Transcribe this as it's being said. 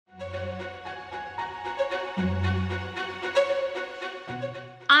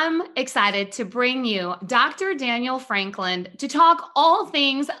excited to bring you Dr. Daniel Franklin to talk all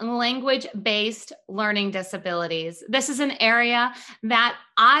things language-based learning disabilities. This is an area that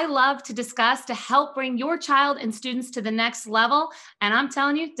I love to discuss to help bring your child and students to the next level. And I'm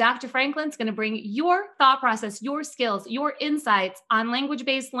telling you, Dr. Franklin's going to bring your thought process, your skills, your insights on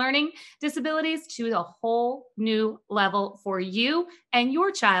language-based learning disabilities to the whole new level for you and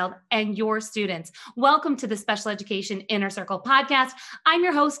your child and your students. Welcome to the Special Education Inner Circle podcast. I'm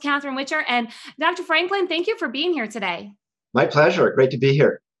your host, Catherine Witcher, and Dr. Franklin, thank you for being here today. My pleasure. Great to be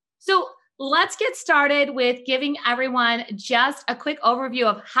here. So let's get started with giving everyone just a quick overview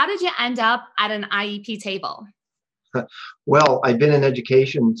of how did you end up at an IEP table? Well, I've been in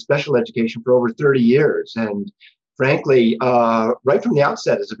education, special education, for over 30 years. And frankly, right from the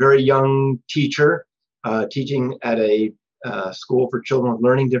outset, as a very young teacher, teaching at a school for children with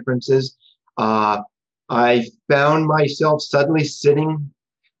learning differences, I found myself suddenly sitting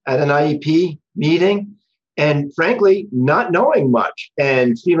at an IEP meeting and frankly, not knowing much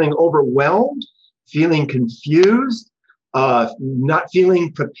and feeling overwhelmed, feeling confused, not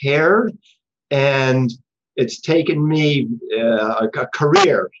feeling prepared. And it's taken me a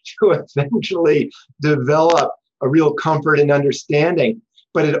career to eventually develop a real comfort and understanding.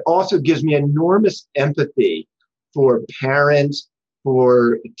 But it also gives me enormous empathy for parents,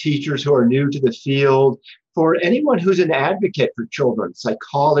 for teachers who are new to the field, for anyone who's an advocate for children,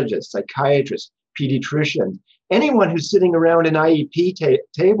 psychologists, psychiatrists, pediatricians, anyone who's sitting around an IEP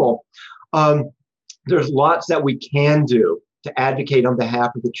table. There's lots that we can do to advocate on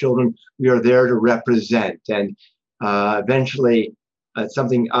behalf of the children we are there to represent. And eventually,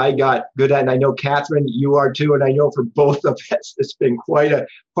 something I got good at, and I know, Catherine, you are too, and I know for both of us, it's been quite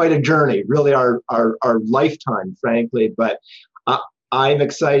a journey, really our lifetime, frankly. But I'm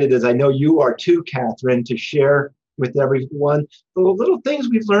excited, as I know you are too, Catherine, to share with everyone the little things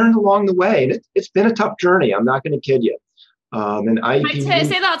we've learned along the way. And it's been a tough journey. I'm not going to kid you. I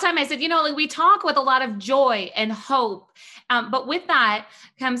say that all the time. I said, we talk with a lot of joy and hope, but with that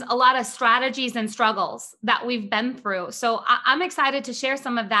comes a lot of strategies and struggles that we've been through. So I'm excited to share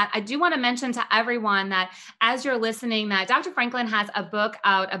some of that. I do want to mention to everyone that as you're listening, that Dr. Franklin has a book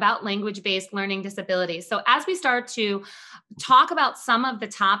out about language-based learning disabilities. So as we start to talk about some of the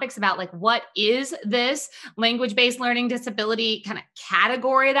topics about like what is this language-based learning disability kind of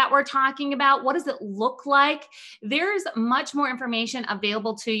category that we're talking about, what does it look like? There's much more information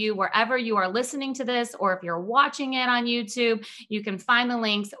available to you wherever you are listening to this, or if you're watching it on YouTube, you can find the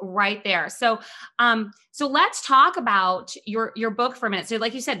links right there. So let's talk about your book for a minute. So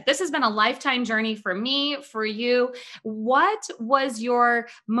like you said, this has been a lifetime journey for me, for you. What was your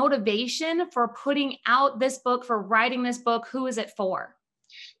motivation for putting out this book, for writing this book? Who is it for?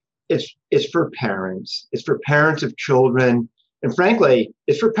 It's for parents. It's for parents of children. And frankly,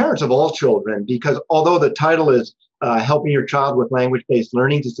 it's for parents of all children, because although the title is helping your child with language-based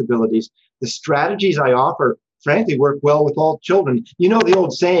learning disabilities, the strategies I offer, frankly, work well with all children. You know the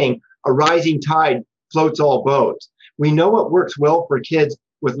old saying, a rising tide floats all boats. We know what works well for kids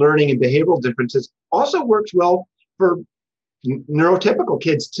with learning and behavioral differences also works well for neurotypical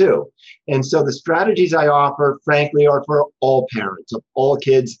kids too. And so the strategies I offer, frankly, are for all parents of all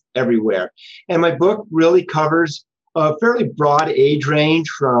kids everywhere. And my book really covers a fairly broad age range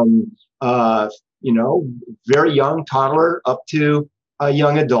from very young toddler up to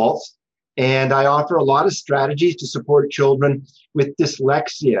young adults. And I offer a lot of strategies to support children with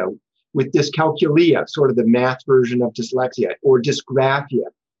dyslexia, with dyscalculia, sort of the math version of dyslexia, or dysgraphia,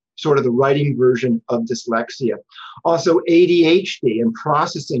 sort of the writing version of dyslexia. Also ADHD and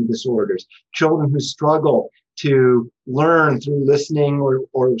processing disorders, children who struggle to learn through listening or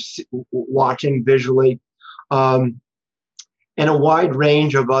watching visually. And a wide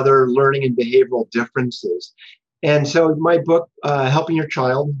range of other learning and behavioral differences. And so my book, Helping Your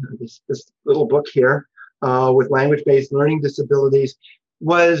Child, this little book here with language-based learning disabilities,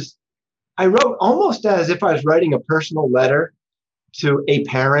 I wrote almost as if I was writing a personal letter to a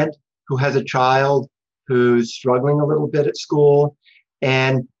parent who has a child who's struggling a little bit at school.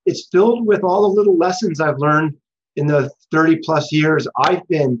 And it's filled with all the little lessons I've learned in the 30 plus years I've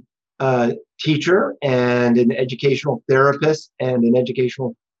been teacher and an educational therapist and an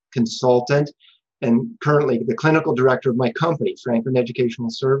educational consultant, and currently the clinical director of my company, Franklin Educational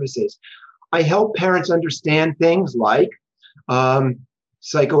Services. I help parents understand things like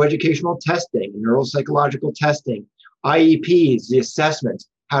psychoeducational testing, neuropsychological testing, IEPs, the assessments,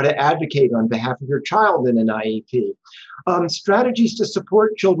 how to advocate on behalf of your child in an IEP, strategies to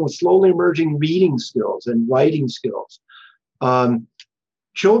support children with slowly emerging reading skills and writing skills.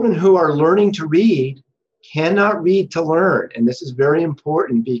 Children who are learning to read cannot read to learn. And this is very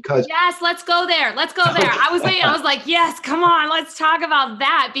important because— Yes, let's go there. Let's go there. I was waiting. I was like, yes, come on, let's talk about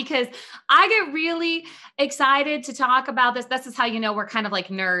that, because I get really excited to talk about this. This is how you know we're kind of like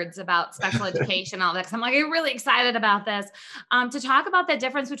nerds about special education and all that. 'Cause I'm like, I'm really excited about this, to talk about the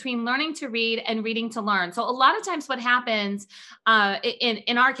difference between learning to read and reading to learn. So a lot of times what happens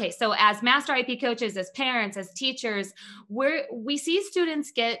in our case, so as master IP coaches, as parents, as teachers, we see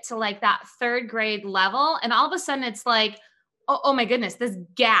students get to like that third grade level, and all of a sudden it's like, oh my goodness, this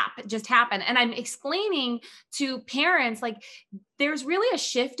gap just happened. And I'm explaining to parents, like, there's really a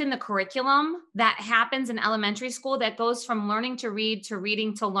shift in the curriculum that happens in elementary school that goes from learning to read to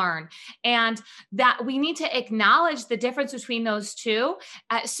reading to learn. And that we need to acknowledge the difference between those two.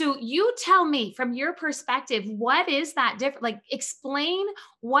 So you tell me from your perspective, what is that difference? Like, explain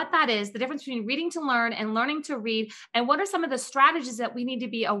what that is, the difference between reading to learn and learning to read. And what are some of the strategies that we need to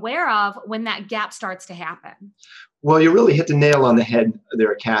be aware of when that gap starts to happen? Well, you really hit the nail on the head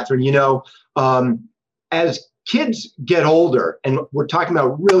there, Catherine. You know, as kids get older, and we're talking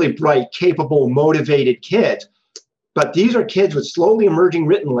about really bright, capable, motivated kids, but these are kids with slowly emerging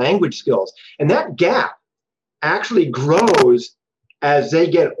written language skills. And that gap actually grows as they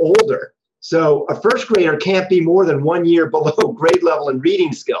get older. So a first grader can't be more than 1 year below grade level in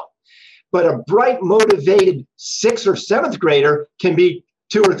reading skill. But a bright, motivated 6th or 7th grader can be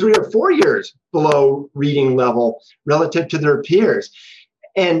 2 or 3 or 4 years below reading level relative to their peers.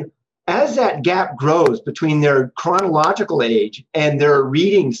 And as that gap grows between their chronological age and their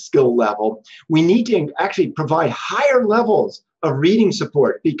reading skill level, we need to actually provide higher levels of reading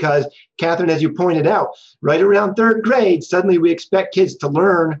support because, Catherine, as you pointed out, right around 3rd grade, suddenly we expect kids to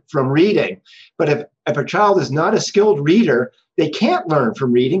learn from reading. But if a child is not a skilled reader, they can't learn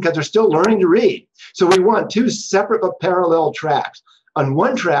from reading because they're still learning to read. So we want 2 separate but parallel tracks. On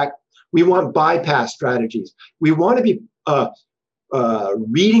one track, we want bypass strategies. We want to be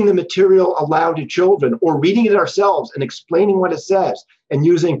reading the material aloud to children or reading it ourselves and explaining what it says and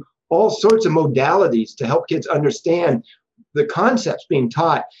using all sorts of modalities to help kids understand the concepts being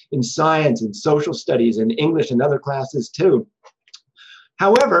taught in science and social studies and English and other classes too.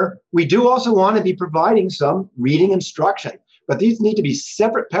 However, we do also want to be providing some reading instruction, but these need to be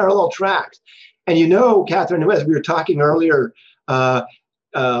separate parallel tracks. And you know, Catherine, as we were talking earlier,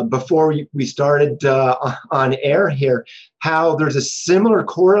 before we started on air here, how there's a similar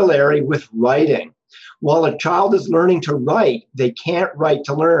corollary with writing. While a child is learning to write, they can't write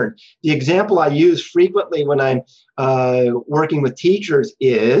to learn. The example I use frequently when I'm working with teachers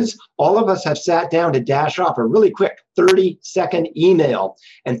is all of us have sat down to dash off a really quick 30-second email.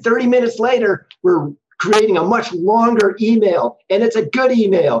 And 30 minutes later, we're creating a much longer email, and it's a good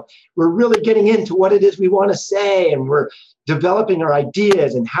email. We're really getting into what it is we want to say, and we're developing our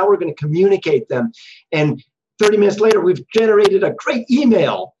ideas and how we're going to communicate them. And 30 minutes later, we've generated a great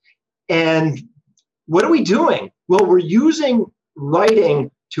email. And what are we doing? Well, we're using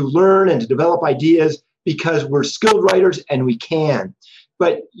writing to learn and to develop ideas because we're skilled writers and we can.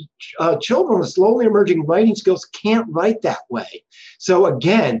 But children with slowly emerging writing skills can't write that way. So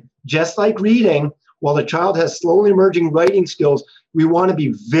again, just like reading, while the child has slowly emerging writing skills, we want to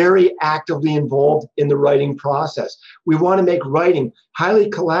be very actively involved in the writing process. We want to make writing highly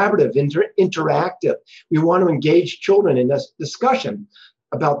collaborative, interactive. We want to engage children in this discussion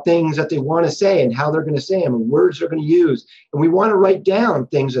about things that they want to say and how they're going to say them and words they're going to use. And we want to write down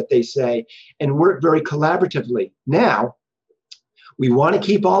things that they say and work very collaboratively. Now, we want to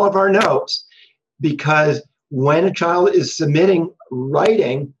keep all of our notes because when a child is submitting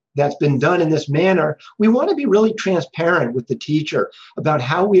writing that's been done in this manner, we want to be really transparent with the teacher about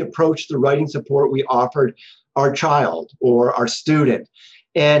how we approach the writing support we offered our child or our student.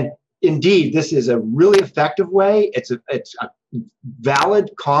 And indeed, this is a really effective way. It's a valid,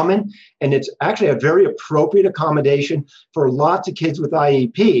 common, and it's actually a very appropriate accommodation for lots of kids with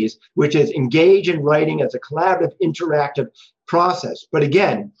IEPs, which is engage in writing as a collaborative, interactive process. But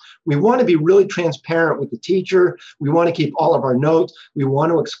again, we want to be really transparent with the teacher. We want to keep all of our notes. We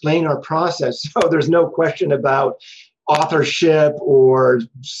want to explain our process so there's no question about authorship or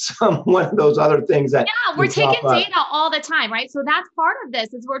one of those other things that— yeah, we're taking data all the time, right? So that's part of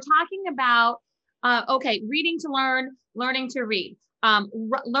this is we're talking about okay, reading to learn, learning to read,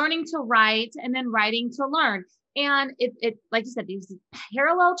 learning to write, and then writing to learn. And it like you said, these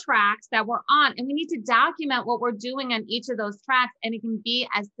parallel tracks that we're on, and we need to document what we're doing on each of those tracks. And it can be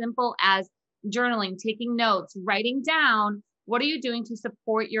as simple as journaling, taking notes, writing down, what are you doing to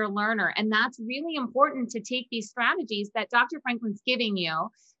support your learner? And that's really important to take these strategies that Dr. Franklin's giving you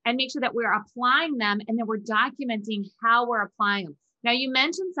and make sure that we're applying them and then we're documenting how we're applying them. Now, you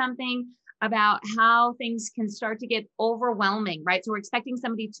mentioned something about how things can start to get overwhelming, right? So we're expecting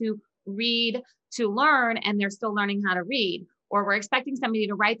somebody to read to learn, and they're still learning how to read. Or we're expecting somebody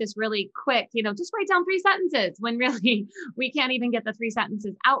to write this really quick, just write down 3 sentences, when really we can't even get the 3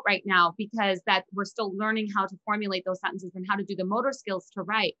 sentences out right now, because that we're still learning how to formulate those sentences and how to do the motor skills to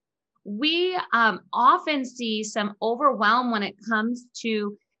write. We often see some overwhelm when it comes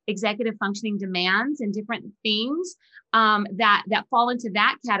to executive functioning demands and different things that fall into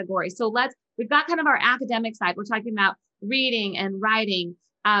that category. So we've got kind of our academic side. We're talking about reading and writing,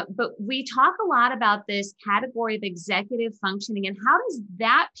 but we talk a lot about this category of executive functioning and how does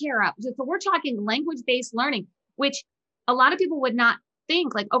that pair up? So we're talking language-based learning, which a lot of people would not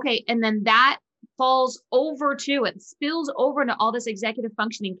think like, okay, and then that falls over to, it spills over into all this executive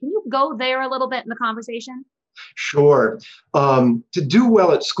functioning. Can you go there a little bit in the conversation? Sure. To do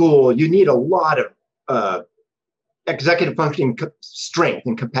well at school, you need a lot of executive functioning strength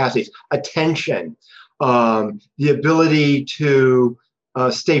and capacities, attention, the ability to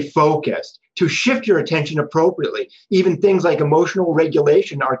stay focused, to shift your attention appropriately. Even things like emotional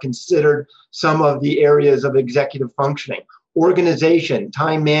regulation are considered some of the areas of executive functioning. Organization,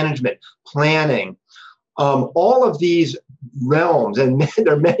 time management, planning, all of these realms, and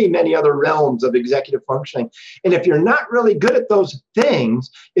there are many, many other realms of executive functioning. And if you're not really good at those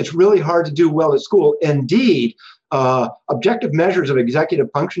things, it's really hard to do well at school. Indeed, objective measures of executive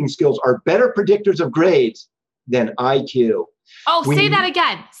functioning skills are better predictors of grades than IQ. Oh, say that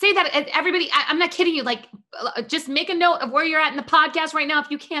again. Say that, everybody. I'm not kidding you. Like, just make a note of where you're at in the podcast right now.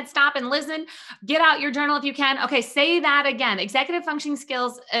 If you can't stop and listen, get out your journal if you can. Okay, say that again. Executive functioning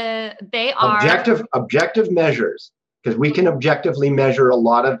skills. They are objective measures, because we can objectively measure a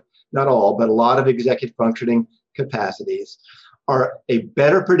lot of, not all, but a lot of executive functioning capacities, are a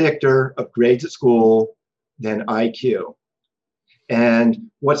better predictor of grades at school than IQ. And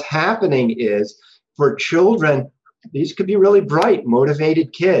what's happening is, for children, these could be really bright,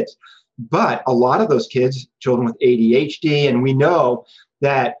 motivated kids. But a lot of those kids, children with ADHD, and we know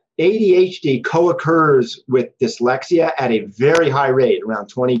that ADHD co-occurs with dyslexia at a very high rate,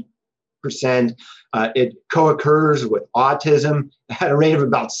 around 20%. It co-occurs with autism at a rate of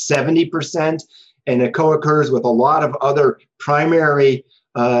about 70%. And it co-occurs with a lot of other primary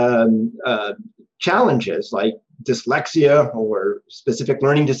challenges like dyslexia or specific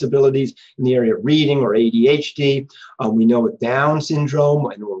learning disabilities in the area of reading or ADHD. We know with Down syndrome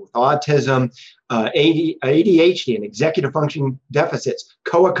and with autism, ADHD and executive functioning deficits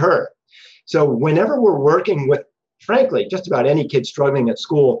co-occur. So whenever we're working with, frankly, just about any kid struggling at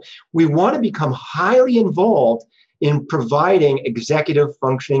school, we want to become highly involved in providing executive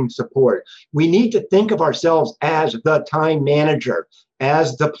functioning support. We need to think of ourselves as the time manager,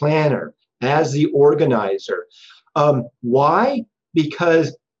 as the planner, as the organizer. Why?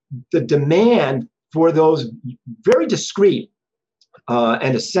 Because the demand for those very discrete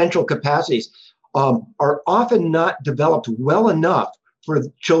and essential capacities are often not developed well enough for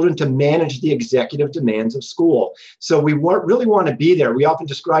children to manage the executive demands of school. So we really want to be there. We often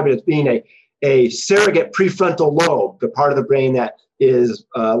describe it as being a surrogate prefrontal lobe, the part of the brain that is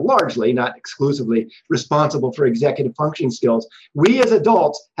largely, not exclusively, responsible for executive functioning skills. We as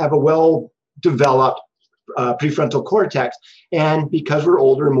adults have a well-developed prefrontal cortex, and because we're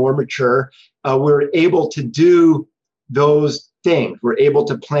older and more mature, we're able to do those things. We're able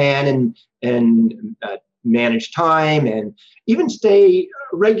to plan and manage time and even stay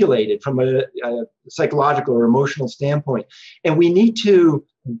regulated from a psychological or emotional standpoint. And we need to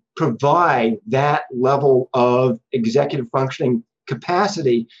provide that level of executive functioning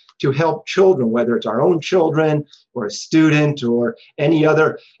capacity to help children, whether it's our own children or a student or any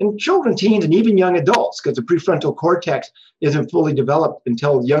other, and children, teens, and even young adults, because the prefrontal cortex isn't fully developed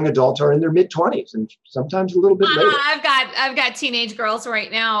until young adults are in their mid-20s and sometimes a little bit later. I've got teenage girls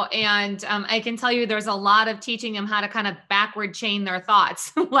right now, and I can tell you there's a lot of teaching them how to kind of backward chain their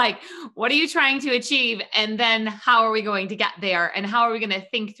thoughts. Like, what are you trying to achieve? And then how are we going to get there? And how are we going to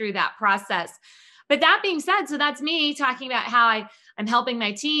think through that process? But that being said, so that's me talking about how I'm helping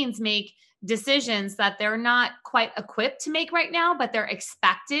my teens make decisions that they're not quite equipped to make right now, but they're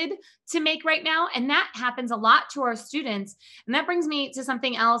expected to make right now. And that happens a lot to our students. And that brings me to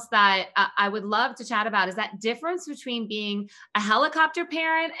something else that I would love to chat about, is that difference between being a helicopter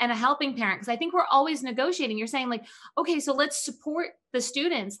parent and a helping parent. Because I think we're always negotiating. You're saying like, okay, so let's support the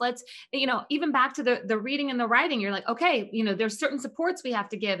students. Let's, even back to the reading and the writing, you're like, okay, there's certain supports we have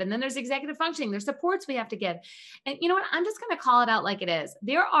to give. And then there's executive functioning, there's supports we have to give. And you know what, I'm just going to call it out like it is.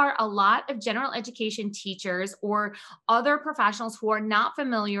 There are a lot of general education teachers or other professionals who are not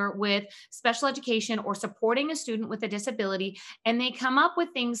familiar with with special education or supporting a student with a disability, and they come up with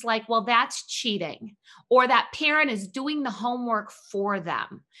things like, well, that's cheating, or that parent is doing the homework for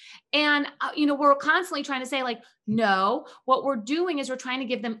them. And, we're constantly trying to say, like, no, what we're doing is we're trying to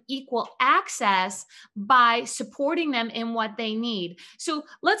give them equal access by supporting them in what they need. So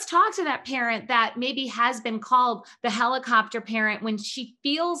let's talk to that parent that maybe has been called the helicopter parent when she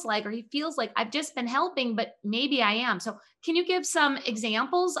feels like, or he feels like, I've just been helping, but maybe I am. So can you give some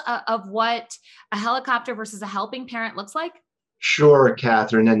examples of what a helicopter versus a helping parent looks like? Sure,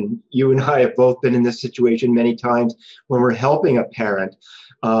 Catherine. And you and I have both been in this situation many times when we're helping a parent.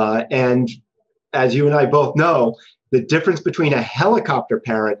 And as you and I both know, the difference between a helicopter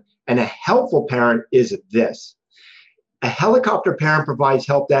parent and a helpful parent is this. A helicopter parent provides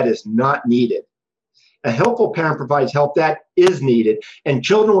help that is not needed. A helpful parent provides help that is needed. And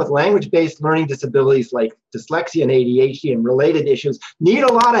children with language-based learning disabilities like dyslexia and ADHD and related issues need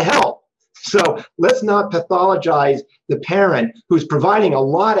a lot of help. So let's not pathologize the parent who's providing a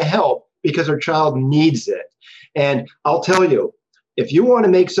lot of help because her child needs it. And I'll tell you, if you want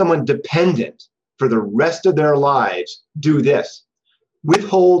to make someone dependent for the rest of their lives, do this.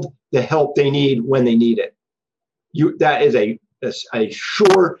 Withhold the help they need when they need it. That is a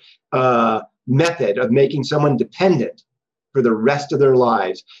sure method of making someone dependent for the rest of their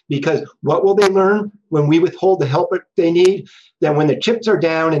lives. Because what will they learn when we withhold the help that they need? That when the chips are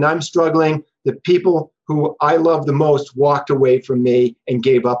down and I'm struggling, the people who I love the most walked away from me and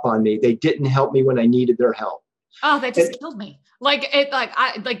gave up on me. They didn't help me when I needed their help. Oh, that just killed me.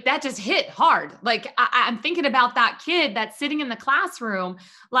 That just hit hard. Like I'm thinking about that kid that's sitting in the classroom.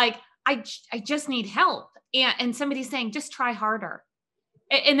 Like I just need help. And somebody's saying, just try harder.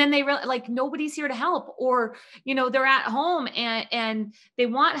 And then they really like, nobody's here to help, or, they're at home and they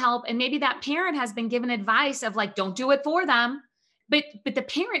want help. And maybe that parent has been given advice of like, don't do it for them. But the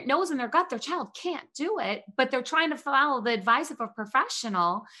parent knows in their gut, their child can't do it, but they're trying to follow the advice of a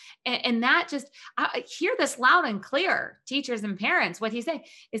professional. And that just, I hear this loud and clear, teachers and parents. What he's saying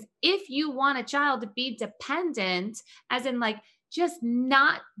is, if you want a child to be dependent, as in like just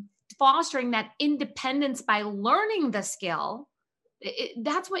not fostering that independence by learning the skill,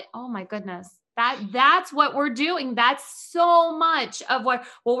 that's what, oh my goodness, that's what we're doing. That's so much of what,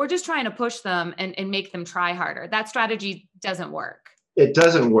 well, we're just trying to push them and make them try harder. That strategy doesn't work. It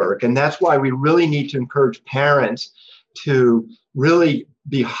doesn't work. And that's why we really need to encourage parents to really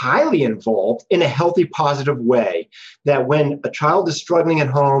be highly involved in a healthy, positive way. That when a child is struggling at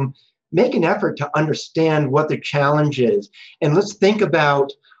home, make an effort to understand what the challenge is. And let's think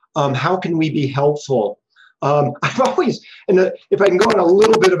about how can we be helpful. I've always, and if I can go on a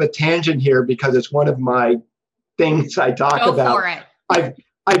little bit of a tangent here, because it's one of my things I talk Go about. For it.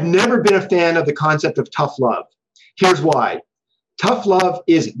 I've never been a fan of the concept of tough love. Here's why. Tough love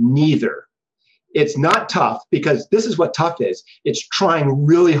is neither. It's not tough, because this is what tough is. It's trying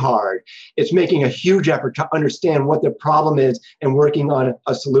really hard. It's making a huge effort to understand what the problem is and working on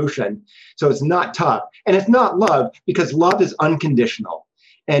a solution. So it's not tough. And it's not love, because love is unconditional.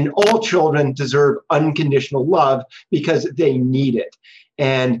 And all children deserve unconditional love because they need it.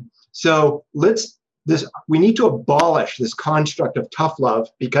 And so we need to abolish this construct of tough love,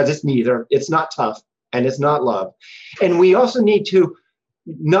 because it's neither. It's not tough and it's not love. And we also need to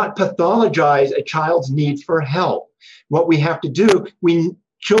not pathologize a child's need for help. What we have to do,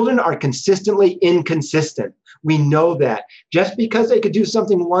 children are consistently inconsistent. We know that. Just because they could do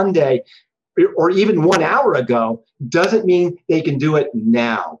something one day or even 1 hour ago doesn't mean they can do it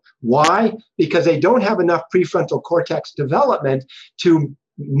now. Why? Because they don't have enough prefrontal cortex development to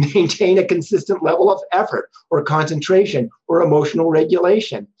maintain a consistent level of effort or concentration or emotional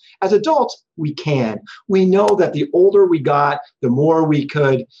regulation. As adults, we can. We know that the older we got, the more we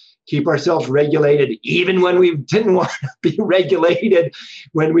could keep ourselves regulated, even when we didn't want to be regulated.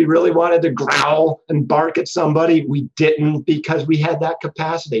 When we really wanted to growl and bark at somebody, we didn't, because we had that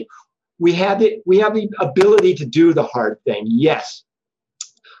capacity. We have the ability to do the hard thing. Yes,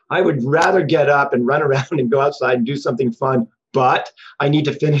 I would rather get up and run around and go outside and do something fun, but I need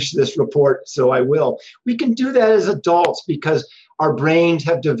to finish this report, so I will. We can do that as adults because our brains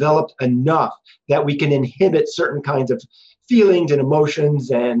have developed enough that we can inhibit certain kinds of feelings and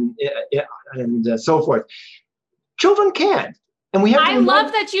emotions and so forth. Children can't. And we have I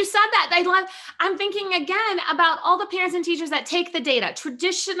love that you said that. I'm thinking again about all the parents and teachers that take the data,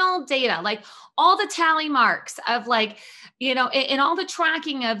 traditional data, like all the tally marks of like, you know, and all the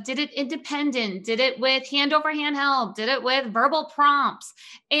tracking of, did it independent, did it with hand over hand help, did it with verbal prompts.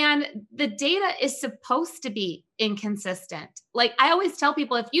 And the data is supposed to be inconsistent. Like I always tell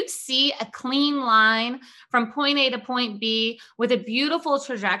people, if you see a clean line from point A to point B with a beautiful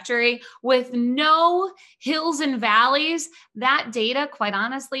trajectory with no hills and valleys, that data, quite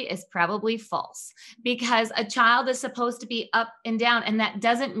honestly, is probably false, because a child is supposed to be up and down. And that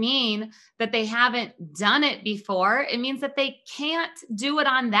doesn't mean that they haven't done it before. It means that they can't do it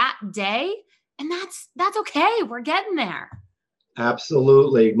on that day. And that's okay. We're getting there.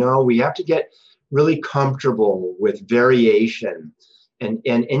 Absolutely. No, we have to get really comfortable with variation and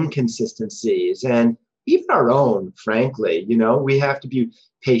inconsistencies, and even our own, frankly. You know, we have to be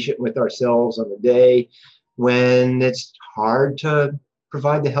patient with ourselves on the day when it's hard to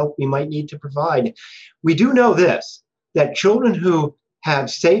provide the help we might need to provide. We do know this, that children who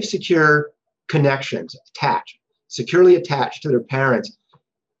have safe, secure connections securely attached to their parents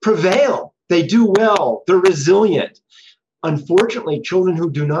prevail. They do well. They're resilient. Unfortunately, children who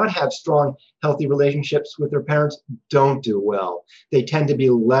do not have strong, healthy relationships with their parents don't do well. They tend to be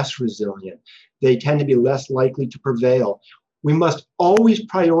less resilient. They tend to be less likely to prevail. We must always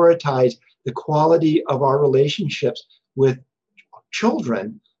prioritize the quality of our relationships with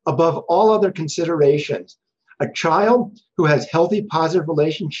children above all other considerations. A child who has healthy, positive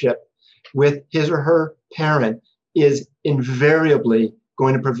relationship with his or her parent is invariably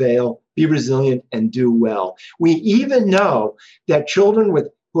going to prevail, be resilient, and do well. We even know that children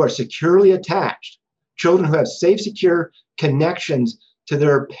who are securely attached, children who have safe, secure connections to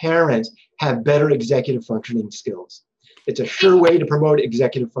their parents, have better executive functioning skills. It's a sure way to promote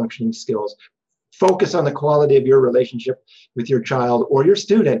executive functioning skills. Focus on the quality of your relationship with your child or your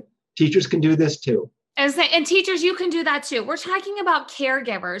student. Teachers can do this too. And teachers, you can do that too. We're talking about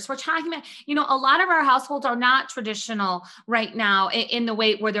caregivers. We're talking about, you know, a lot of our households are not traditional right now in the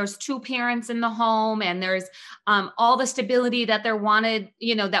way where there's two parents in the home and there's all the stability that they're wanted,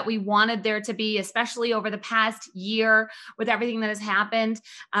 you know, that we wanted there to be, especially over the past year with everything that has happened.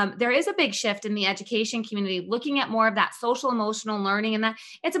 There is a big shift in the education community, looking at more of that social emotional learning, and that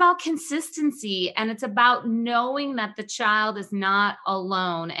it's about consistency, and it's about knowing that the child is not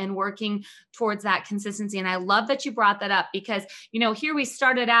alone and working towards that consistency. And I love that you brought that up, because, you know, here we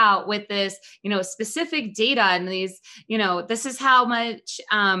started out with this, you know, specific data and these, you know, this is how much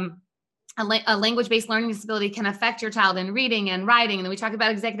a language-based learning disability can affect your child in reading and writing. And then we talk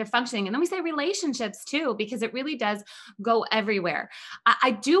about executive functioning, and then we say relationships too, because it really does go everywhere.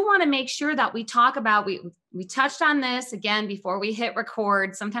 I do want to make sure that we talk about, we touched on this again before we hit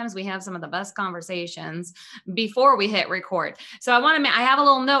record. Sometimes we have some of the best conversations before we hit record. So I have a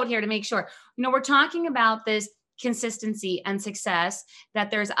little note here to make sure, you know, we're talking about this consistency and success, that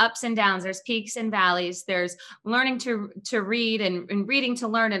there's ups and downs, there's peaks and valleys, there's learning to read and reading to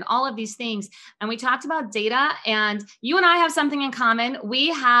learn, and all of these things. And we talked about data, and you and I have something in common. We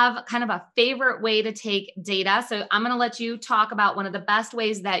have kind of a favorite way to take data. So I'm going to let you talk about one of the best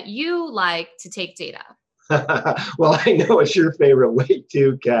ways that you like to take data. Well, I know it's your favorite way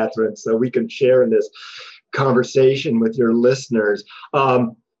too, Catherine, so we can share in this conversation with your listeners.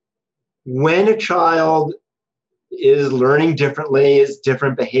 When a child is learning differently, is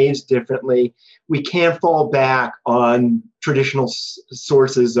different, behaves differently, we can't fall back on traditional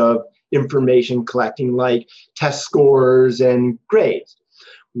sources of information collecting like test scores and grades.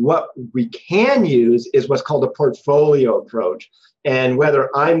 What we can use is what's called a portfolio approach. And whether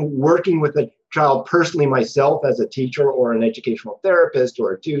I'm working with a child personally myself as a teacher or an educational therapist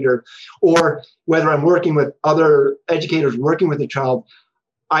or a tutor, or whether I'm working with other educators working with a child,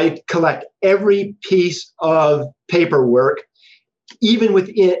 I collect every piece of paperwork, even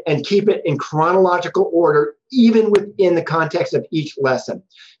within, and keep it in chronological order, even within the context of each lesson.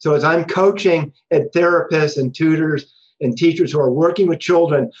 So as I'm coaching ed therapists and tutors and teachers who are working with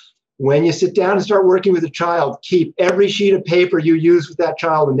children, when you sit down and start working with a child, keep every sheet of paper you use with that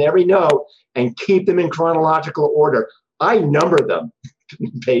child and every note, and keep them in chronological order. I number them,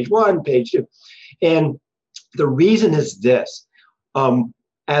 page 1, page 2. And the reason is this.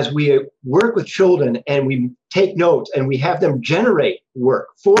 As we work with children and we take notes and we have them generate work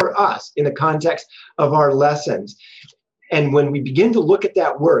for us in the context of our lessons, and when we begin to look at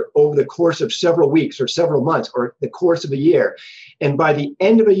that work over the course of several weeks or several months or the course of a year, and by the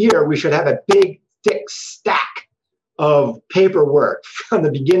end of a year, we should have a big, thick stack of paperwork from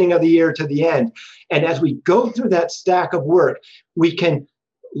the beginning of the year to the end. And as we go through that stack of work, we can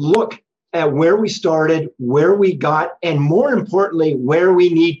look at where we started, where we got, and more importantly, where we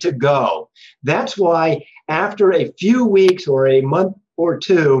need to go. That's why after a few weeks or a month or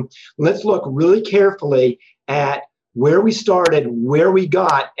two, let's look really carefully at where we started, where we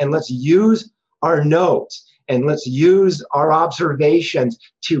got, and let's use our notes and let's use our observations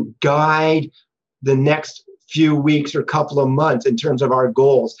to guide the next few weeks or couple of months in terms of our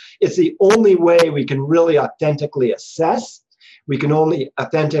goals. It's the only way we can really authentically assess. We can only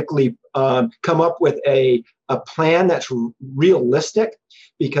authentically come up with a plan that's realistic,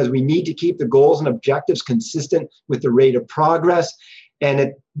 because we need to keep the goals and objectives consistent with the rate of progress.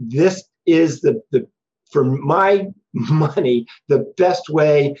 And this is for my money, the best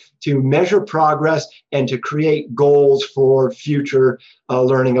way to measure progress and to create goals for future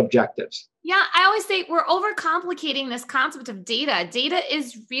learning objectives. Yeah, I always say we're overcomplicating this concept of data. Data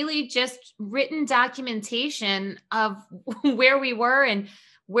is really just written documentation of where we were and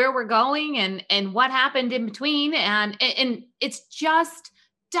where we're going and what happened in between. And it's just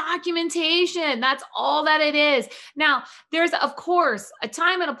documentation. That's all that it is. Now, there's, of course, a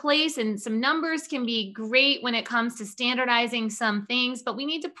time and a place, and some numbers can be great when it comes to standardizing some things, but we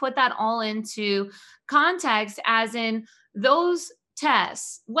need to put that all into context, as in those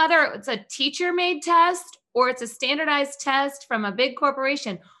tests, whether it's a teacher-made test or it's a standardized test from a big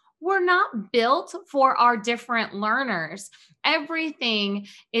corporation, we're not built for our different learners. Everything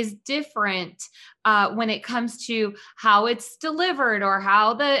is different when it comes to how it's delivered, or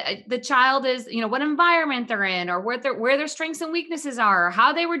how the child is, what environment they're in, or where their strengths and weaknesses are, or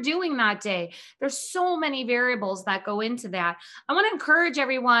how they were doing that day. There's so many variables that go into that. I want to encourage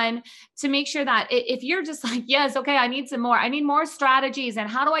everyone to make sure that if you're just like, yes, okay, I need more strategies, and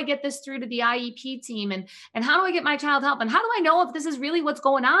how do I get this through to the IEP team, and how do I get my child help, and how do I know if this is really what's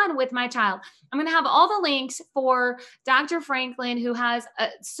going on with my child? I'm going to have all the links for Dr. Franklin, who has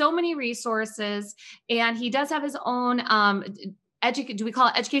so many resources, and he does have his own do we call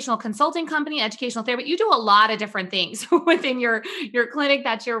it educational consulting company, educational therapy? You do a lot of different things within your clinic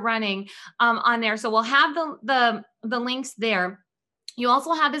that you're running on there. So we'll have the links there. You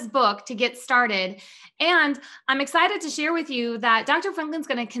also have his book to get started. And I'm excited to share with you that Dr. Franklin's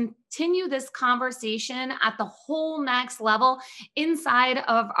going to continue this conversation at the whole next level inside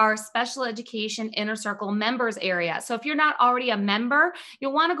of our special education inner circle members area. So if you're not already a member,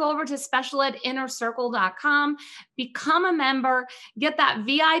 you'll want to go over to specialedinnercircle.com, become a member, get that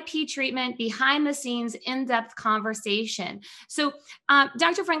VIP treatment, behind the scenes, in-depth conversation. So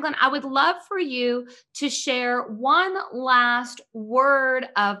Dr. Franklin, I would love for you to share one last word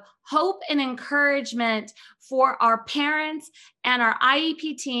of hope and encouragement for our parents and our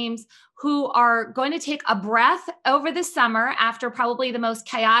IEP teams who are going to take a breath over the summer after probably the most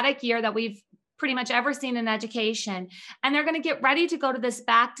chaotic year that we've pretty much ever seen in education. And they're going to get ready to go to this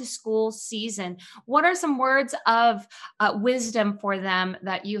back to school season. What are some words of wisdom for them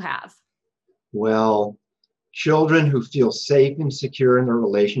that you have? Well, children who feel safe and secure in their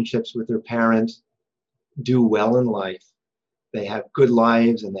relationships with their parents do well in life. They have good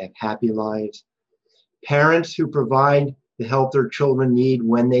lives and they have happy lives. Parents who provide the help their children need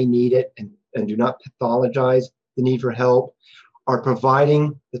when they need it and do not pathologize the need for help are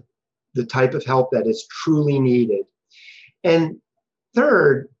providing the type of help that is truly needed. And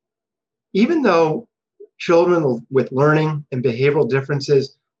third, even though children with learning and behavioral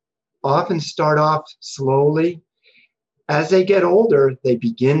differences often start off slowly, as they get older, they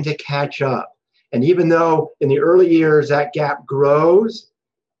begin to catch up. And even though in the early years that gap grows,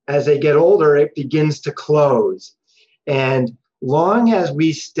 as they get older, it begins to close. And long as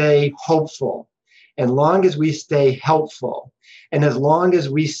we stay hopeful, and long as we stay helpful, and as long as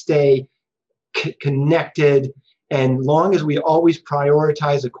we stay connected, and long as we always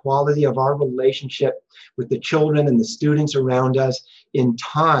prioritize the quality of our relationship with the children and the students around us, in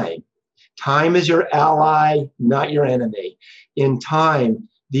time is your ally, not your enemy. In time,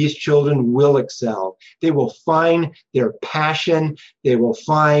 these children will excel. They will find their passion. They will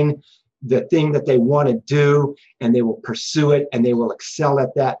find the thing that they want to do, and they will pursue it, and they will excel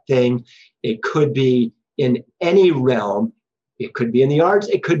at that thing. It could be in any realm. It could be in the arts.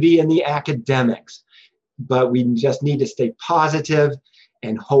 It could be in the academics. But we just need to stay positive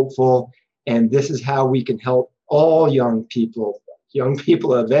and hopeful. And this is how we can help all young people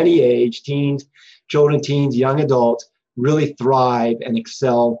of any age, teens, children, teens, young adults, really thrive and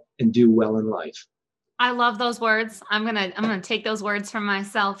excel and do well in life. I love those words. I'm gonna take those words for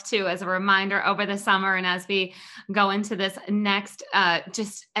myself too, as a reminder over the summer and as we go into this next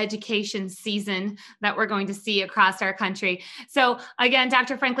just education season that we're going to see across our country. So again,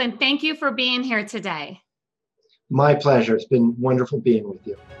 Dr. Franklin, thank you for being here today. My pleasure. It's been wonderful being with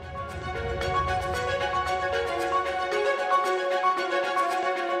you.